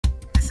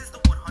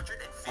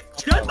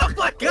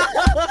my god!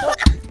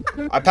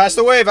 I passed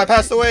the wave. I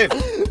passed the wave.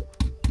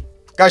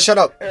 Guys, shut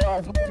up.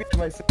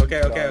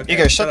 Okay.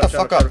 Ego, shut the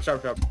fuck up.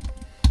 Shut up.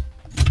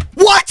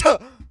 What?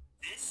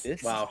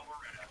 Wow.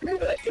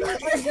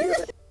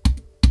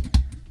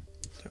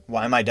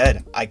 Why am I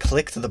dead? I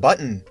clicked the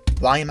button.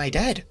 Why am I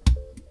dead?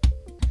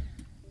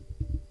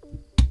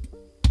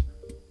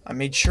 I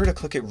made sure to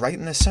click it right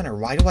in the center.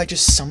 Why do I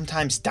just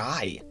sometimes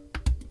die?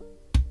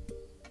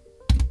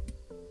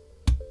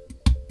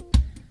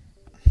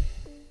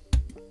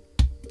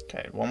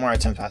 Okay, one more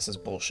attempt past this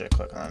bullshit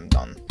click and I'm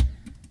done.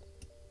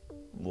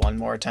 One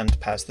more attempt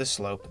past this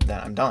slope,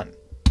 then I'm done.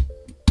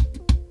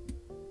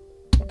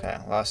 Okay,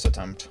 last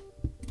attempt.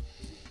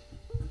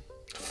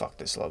 Fuck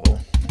this level.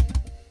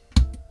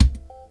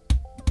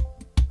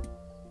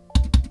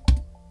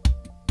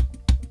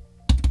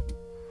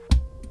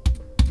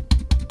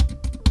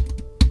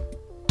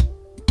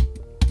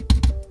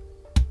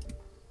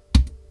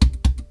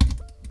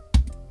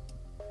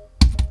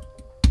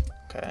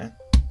 Okay.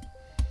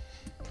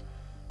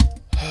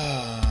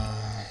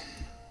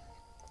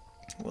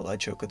 Will I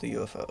choke with the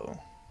UFO?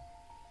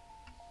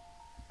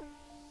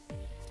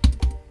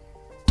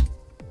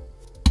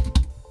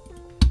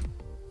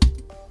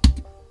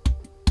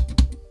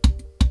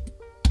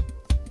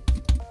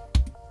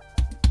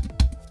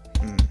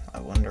 I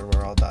wonder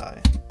where I'll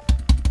die.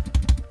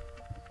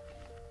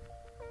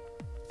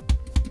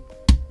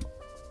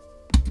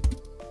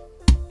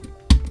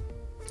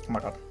 Oh my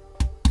god.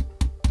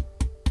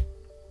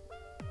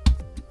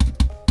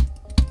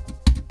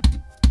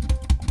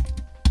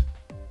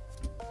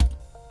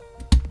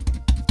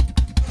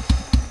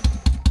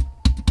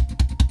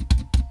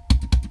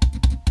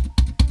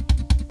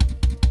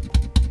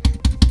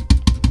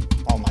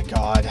 Oh my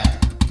god.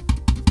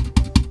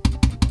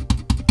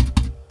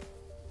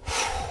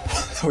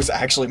 That was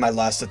actually my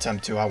last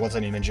attempt too. I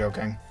wasn't even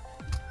joking.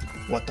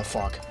 What the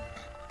fuck?